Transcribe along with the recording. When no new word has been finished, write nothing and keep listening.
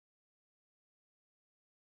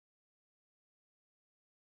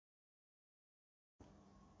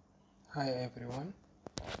Hi everyone,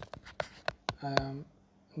 I am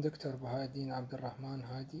Dr. Bahaa Abdurrahman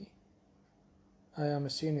Hadi. I am a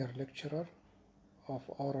senior lecturer of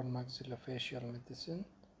oral maxillofacial medicine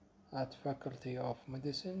at Faculty of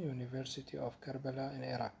Medicine, University of Karbala in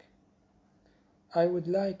Iraq. I would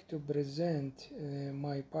like to present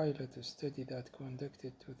my pilot study that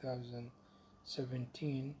conducted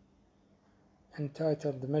 2017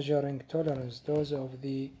 entitled Measuring Tolerance Dose of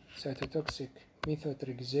the Cytotoxic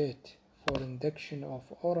Methotrexate for Induction of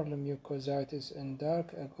Oral Mucositis in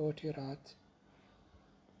Dark Agouti Rat.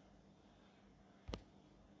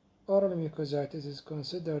 Oral mucositis is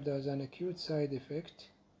considered as an acute side effect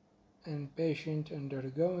in patients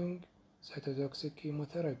undergoing cytotoxic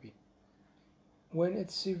chemotherapy. When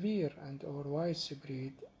it's severe and or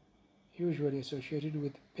widespread, usually associated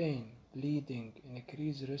with pain, bleeding, and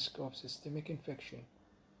increased risk of systemic infection,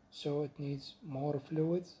 so it needs more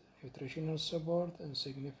fluids, nutritional support, and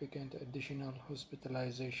significant additional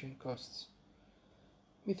hospitalization costs.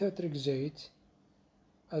 Methotrexate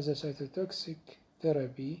as a cytotoxic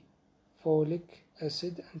therapy, folic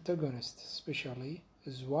acid antagonist especially,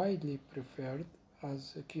 is widely preferred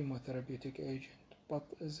as a chemotherapeutic agent, but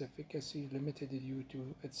its efficacy limited due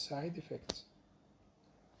to its side effects.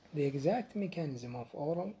 The exact mechanism of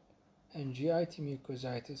oral and GIT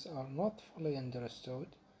mucositis are not fully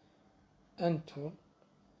understood until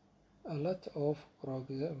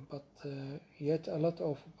yet a lot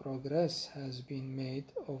of progress has been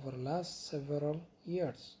made over the last several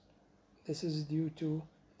years. This is due to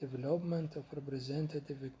development of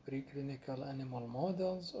representative preclinical animal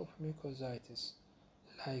models of mucositis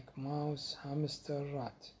like mouse, hamster,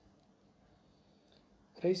 rat.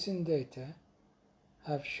 Recent data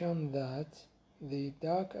have shown that the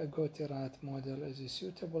dark agouti rat model is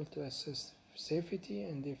suitable to assess safety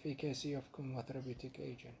and efficacy of chemotherapeutic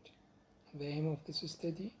agent. The aim of this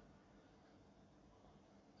study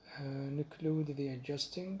include the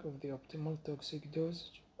adjusting of the optimal toxic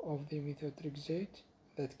dosage of the methotrexate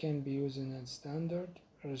that can be used in a standard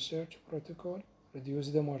research protocol,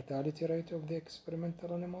 reduce the mortality rate of the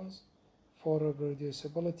experimental animals, for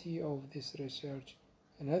reproducibility of this research,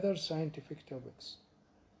 and other scientific topics.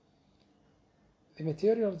 The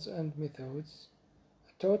materials and methods,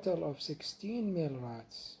 a total of 16 male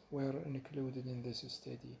rats were included in this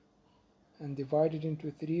study and divided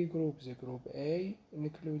into 3 groups. Group A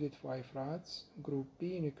included 5 rats, Group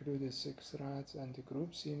B included 6 rats, and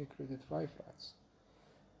Group C included 5 rats.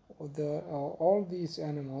 All these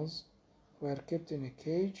animals were kept in a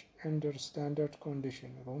cage under standard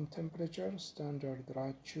condition, room temperature, standard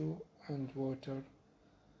rat chew, and water.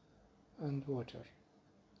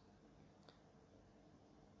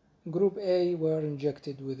 Group A were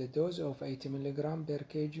injected with a dose of 80 mg per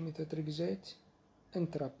kg methotrexate,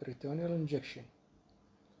 intraperitoneal injection.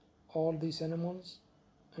 All these animals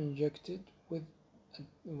injected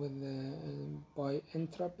by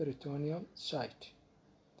intraperitoneal site.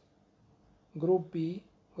 Group B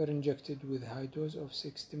were injected with high dose of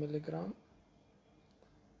 60 mg,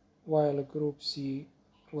 while Group C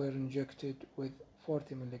were injected with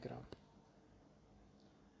 40 mg.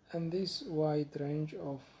 And this wide range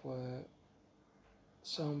of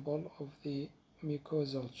sample of the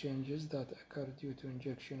mucosal changes that occur due to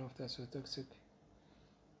injection of the cytotoxic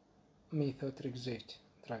methotrexate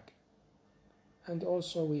drug. And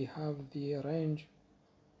also we have the range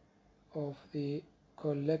of the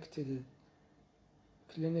collected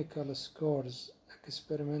clinical scores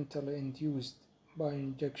experimentally induced by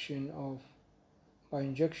injection of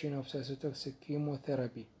cytotoxic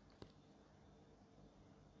chemotherapy.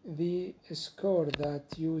 The score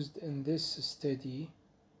that used in this study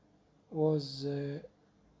was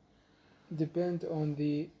depend on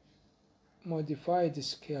the modified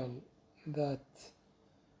scale that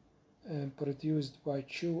produced by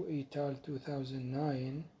Chu et al.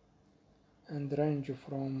 2009 and range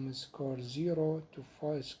from score 0 to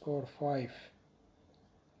score 5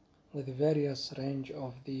 with various range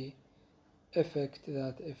of the effect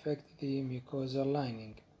that affect the mucosal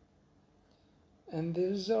lining. And the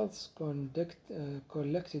results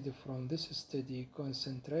collected from this study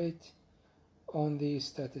concentrate on the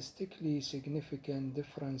statistically significant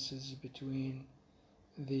differences between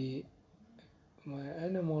the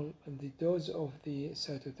dose of the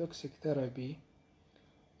cytotoxic therapy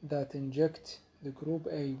that inject the Group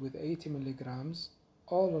A with 80 mg.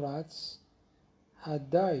 All rats had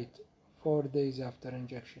died 4 days after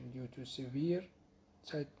injection due to severe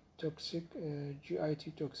cytotoxic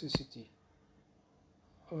GIT toxicity,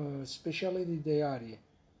 especially the diarrhea.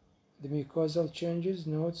 The mucosal changes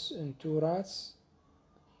notes in 2 rats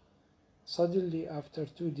suddenly after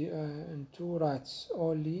in 2 rats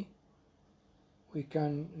only we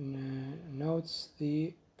can note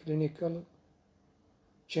the clinical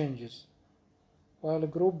changes. While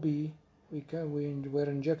group B, we were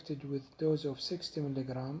injected with dose of 60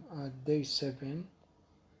 mg at day 7.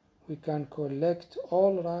 We can collect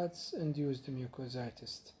all rats induced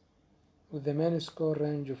mucositis with the mean score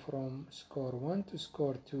range from score 1 to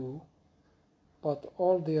score 2, but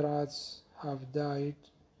all the rats have died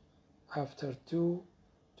after 2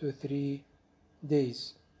 to 3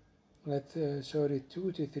 days, 2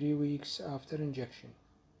 to 3 weeks after injection.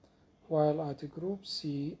 While at group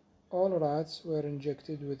C, all rats were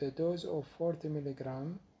injected with a dose of 40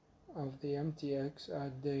 mg of the MTX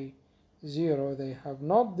at day 0. They have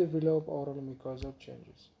not developed oral mucosal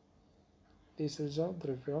changes. This result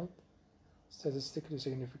revealed statistically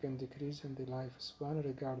significant decrease in the lifespan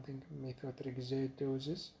regarding methotrexate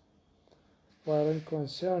doses, while in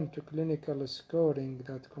concern to clinical scoring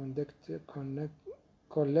that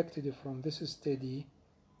collected from this study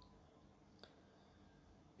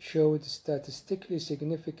showed statistically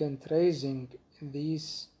significant raising in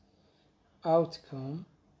these outcome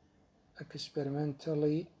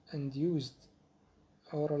experimentally induced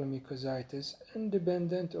oral mucositis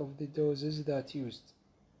independent of the doses that used.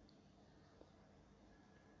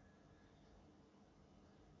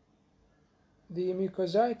 The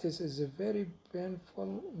mucositis is a very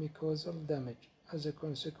painful mucosal damage as a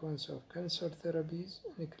consequence of cancer therapies,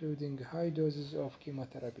 including high doses of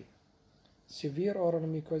chemotherapy. Severe oral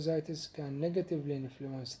mucositis can negatively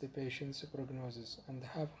influence the patient's prognosis and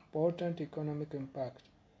have important economic impact,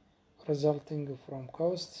 resulting from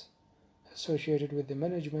costs associated with the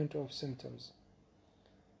management of symptoms.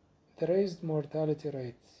 The raised mortality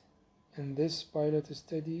rate in this pilot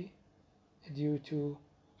study due to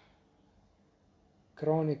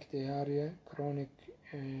chronic diarrhea, chronic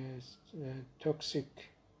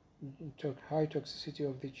high toxicity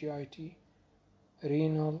of the GIT,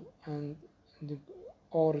 renal and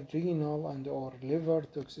or liver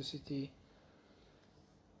toxicity.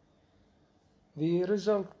 The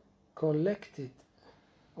result collected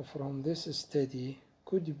from this study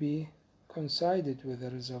could be coincided with the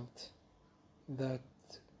result that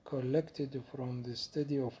collected from the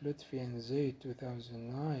study of Lutfi and Zaid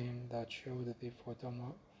 2009 that showed the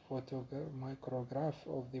micrograph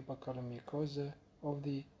of the buccal mucosa of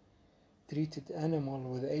the treated animal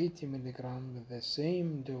with 80 mg with the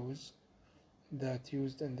same dose that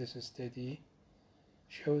used in this study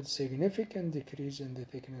showed significant decrease in the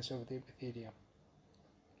thickness of the epithelium,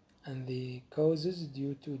 and the causes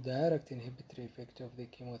due to direct inhibitory effect of the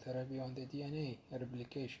chemotherapy on the DNA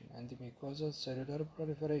replication and the mucosal cellular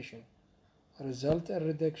proliferation result in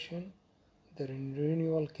reduction in the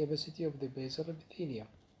renewal capacity of the basal epithelium.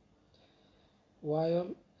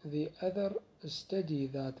 While the other study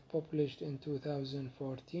that published in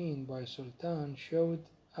 2014 by Sultan showed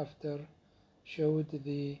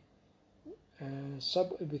the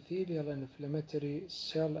subepithelial inflammatory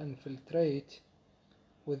cell infiltrate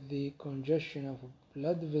with the congestion of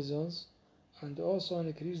blood vessels and also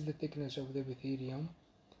increase the thickness of the epithelium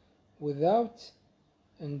without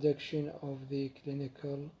induction of the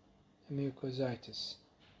clinical mucositis,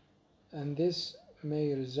 and this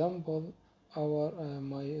may resemble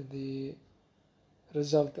the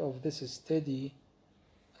result of this study.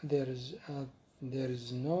 There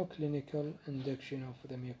is no clinical induction of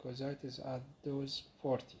the mucositis at dose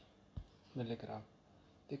 40 mg.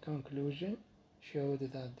 The conclusion showed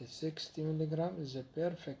that the 60 mg is a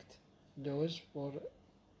perfect dose for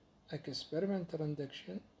experimental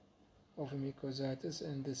induction of mucositis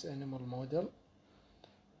in this animal model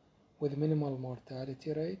with minimal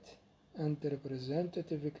mortality rate and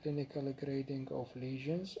representative clinical grading of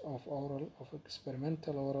lesions of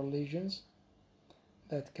experimental oral lesions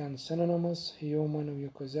that can synonymous human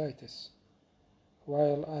mucositis,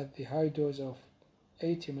 while at the high dose of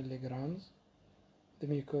 80 mg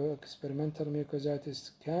the experimental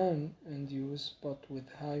mucositis can induce, but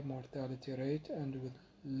with high mortality rate and with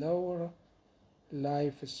lower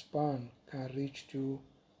lifespan, can reach to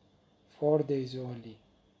 4 days only,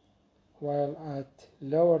 while at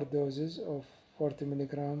lower doses of 40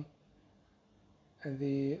 mg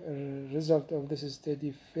the result of this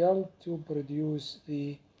study failed to produce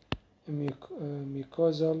the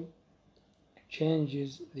mucosal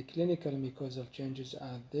changes, the clinical mucosal changes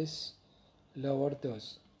at this lower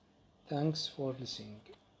dose. Thanks for listening.